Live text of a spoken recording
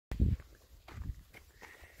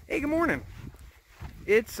Hey, good morning.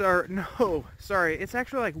 It's it's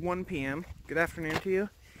actually like 1 p.m. Good afternoon to you.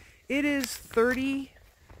 It is 32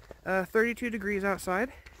 degrees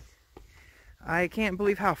outside. I can't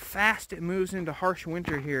believe how fast it moves into harsh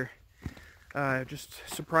winter here. It just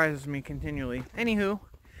surprises me continually. Anywho,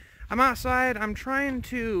 I'm outside. I'm trying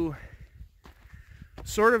to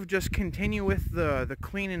sort of just continue with the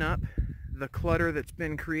cleaning up, the clutter that's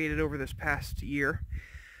been created over this past year.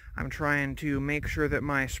 I'm trying to make sure that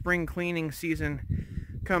my spring cleaning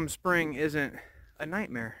season come spring isn't a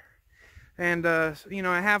nightmare. And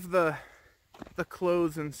I have the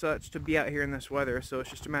clothes and such to be out here in this weather, so it's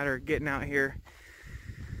just a matter of getting out here,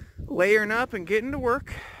 layering up and getting to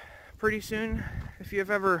work. Pretty soon, if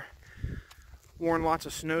you've ever worn lots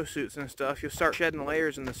of snowsuits and stuff, you'll start shedding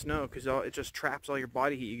layers in the snow because it just traps all your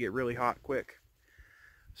body heat. You get really hot quick.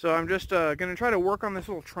 So I'm just going to try to work on this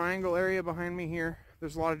little triangle area behind me here.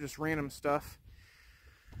 There's a lot of just random stuff.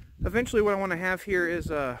 Eventually what I want to have here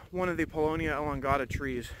is one of the Paulownia elongata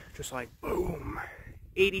trees. Just like, boom,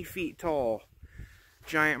 80 feet tall.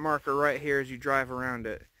 Giant marker right here as you drive around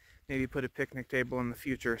it. Maybe put a picnic table in the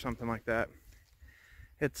future or something like that.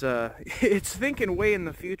 It's thinking way in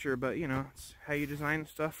the future, but it's how you design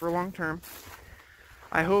stuff for long term.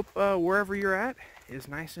 I hope wherever you're at is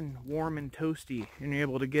nice and warm and toasty and you're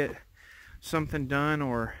able to get something done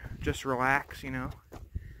or just relax,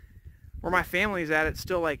 Where my family's at, it's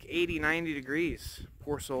still like 80, 90 degrees.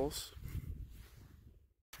 Poor souls.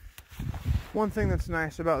 One thing that's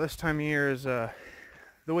nice about this time of year is the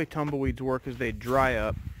way tumbleweeds work is they dry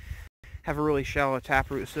up, have a really shallow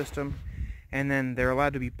taproot system, and then they're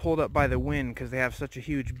allowed to be pulled up by the wind because they have such a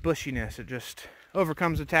huge bushiness. It just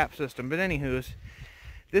overcomes the tap system. But anywho's,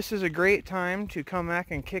 this is a great time to come back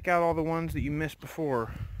and kick out all the ones that you missed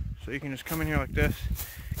before. So you can just come in here like this,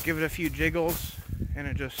 give it a few jiggles, and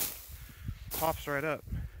it just pops right up.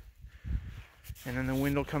 And then the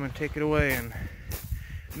wind will come and take it away and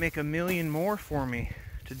make a million more for me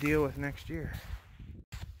to deal with next year.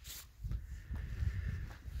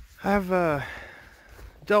 I've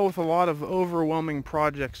dealt with a lot of overwhelming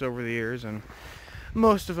projects over the years, and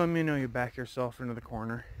most of them, you back yourself into the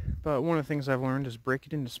corner. But one of the things I've learned is break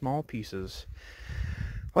it into small pieces,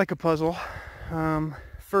 like a puzzle.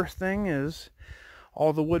 First thing is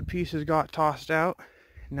all the wood pieces got tossed out.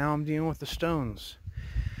 Now I'm dealing with the stones.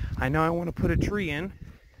 I know I want to put a tree in,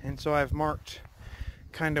 and so I've marked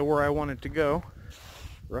kind of where I want it to go,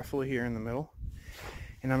 roughly here in the middle,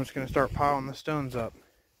 and I'm just going to start piling the stones up.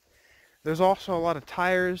 There's also a lot of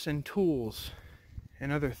tires and tools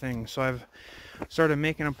and other things, so I've started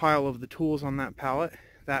making a pile of the tools on that pallet.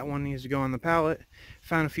 That one needs to go on the pallet.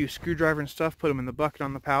 Found a few screwdriver and stuff, put them in the bucket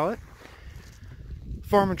on the pallet.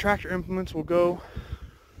 Farm and tractor implements will go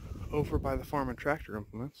over by the farm and tractor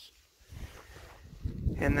implements.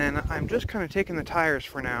 And then I'm just kind of taking the tires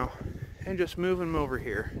for now and just moving them over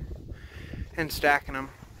here and stacking them.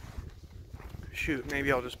 Shoot,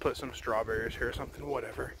 maybe I'll just put some strawberries here or something,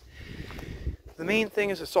 whatever. The main thing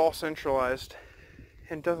is it's all centralized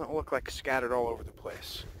and doesn't look like scattered all over the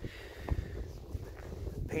place.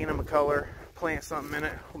 Paint them a color, plant something in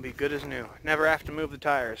it, will be good as new. Never have to move the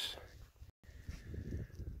tires.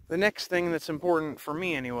 The next thing that's important for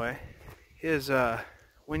me anyway is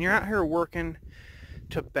when you're out here working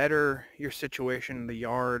to better your situation in the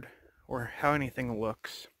yard or how anything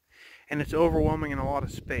looks, and it's overwhelming in a lot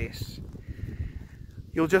of space,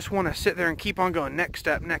 you'll just want to sit there and keep on going, next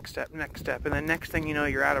step, next step, next step, and then next thing you know,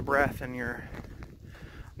 you're out of breath and you're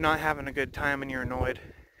not having a good time and you're annoyed.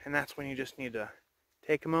 And that's when you just need to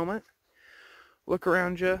take a moment, look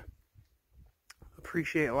around you,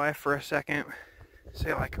 appreciate life for a second,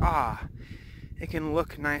 say like, it can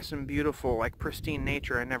look nice and beautiful like pristine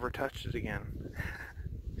nature. I never touched it again.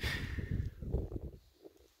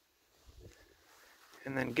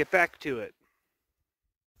 And then get back to it.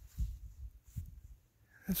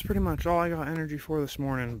 That's pretty much all I got energy for this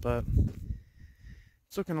morning, but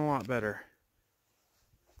it's looking a lot better.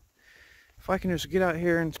 If I can just get out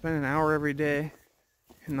here and spend an hour every day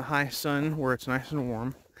in the high sun where it's nice and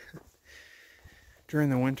warm during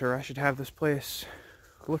the winter, I should have this place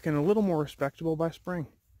looking a little more respectable by spring.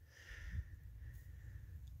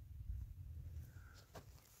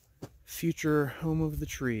 Future home of the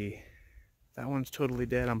tree. That one's totally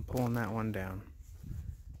dead. I'm pulling that one down.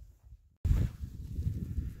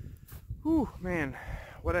 Whew, man,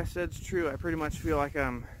 what I said's true. I pretty much feel like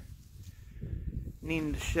I'm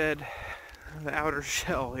needing to shed the outer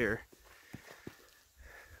shell here.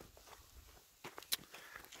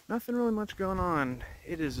 Nothing really much going on.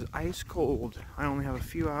 It is ice cold. I only have a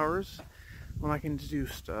few hours when I can do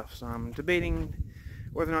stuff, so I'm debating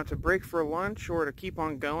whether or not to break for lunch or to keep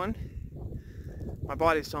on going. My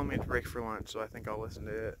body's telling me to break for lunch, so I think I'll listen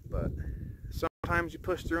to it, but sometimes you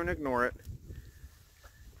push through and ignore it.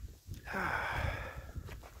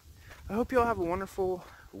 I hope you all have a wonderful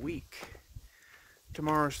week.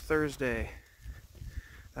 Tomorrow's Thursday.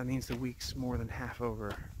 That means the week's more than half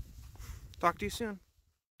over. Talk to you soon.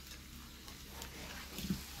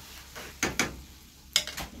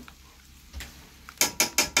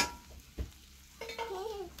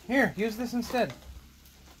 Here, use this instead.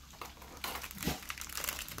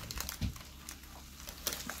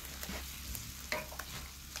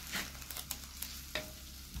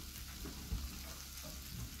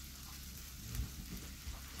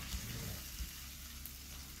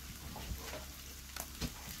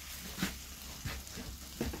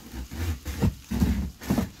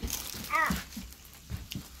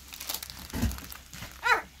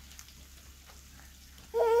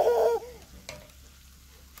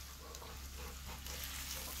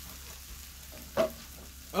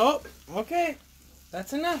 Oh, okay.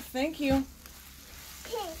 That's enough. Thank you.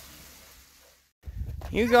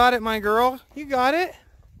 You got it, my girl. You got it.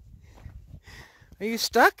 Are you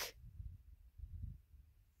stuck?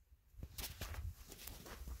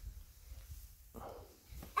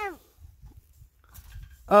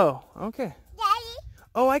 Oh, okay. Daddy?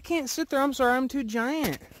 Oh, I can't sit there. I'm sorry. I'm too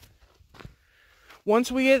giant.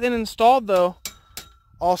 Once we get it installed, though,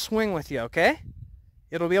 I'll swing with you, okay?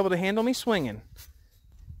 It'll be able to handle me swinging.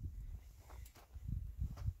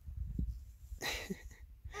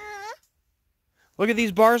 Look at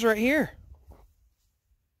these bars right here.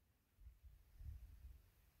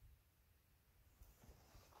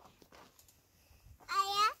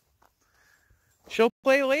 She'll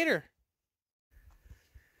play later.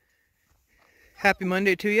 Happy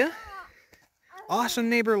Monday to you. Awesome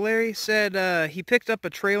neighbor Larry said he picked up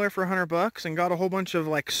a trailer for $100 and got a whole bunch of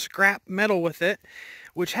like scrap metal with it,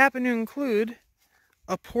 which happened to include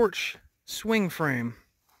a porch swing frame.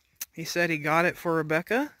 He said he got it for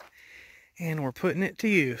Rebecca and we're putting it to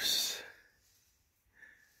use.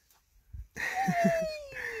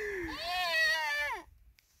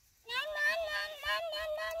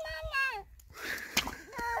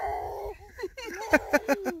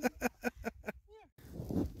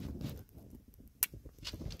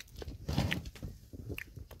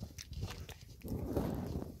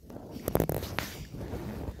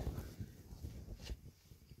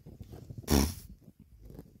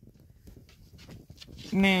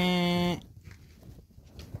 Nah.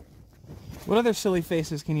 What other silly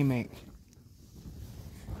faces can you make?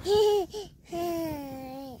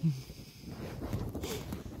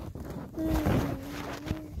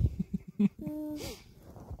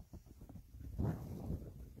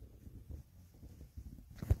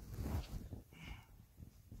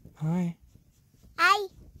 Hi. Hi.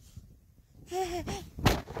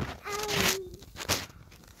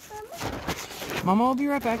 Mama will be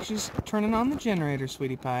right back. She's turning on the generator,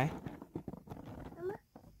 sweetie pie.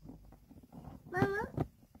 Mama.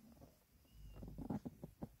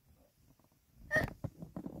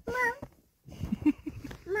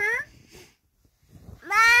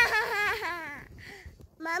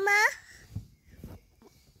 Mama.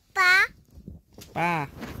 Pa. Pa.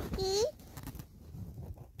 E.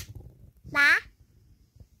 Ma.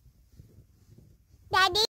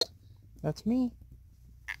 Daddy. That's me.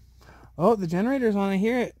 Oh, the generator's on. I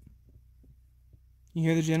hear it. You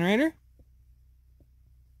hear the generator?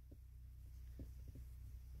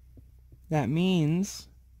 That means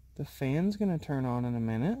the fan's gonna turn on in a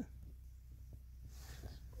minute.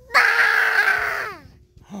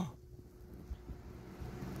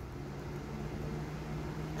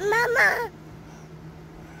 Mama.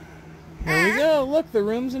 Here we go. Look, the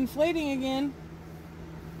room's inflating again.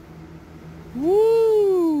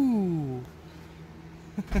 Woo!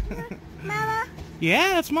 Mama. Yeah,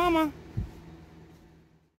 that's Mama.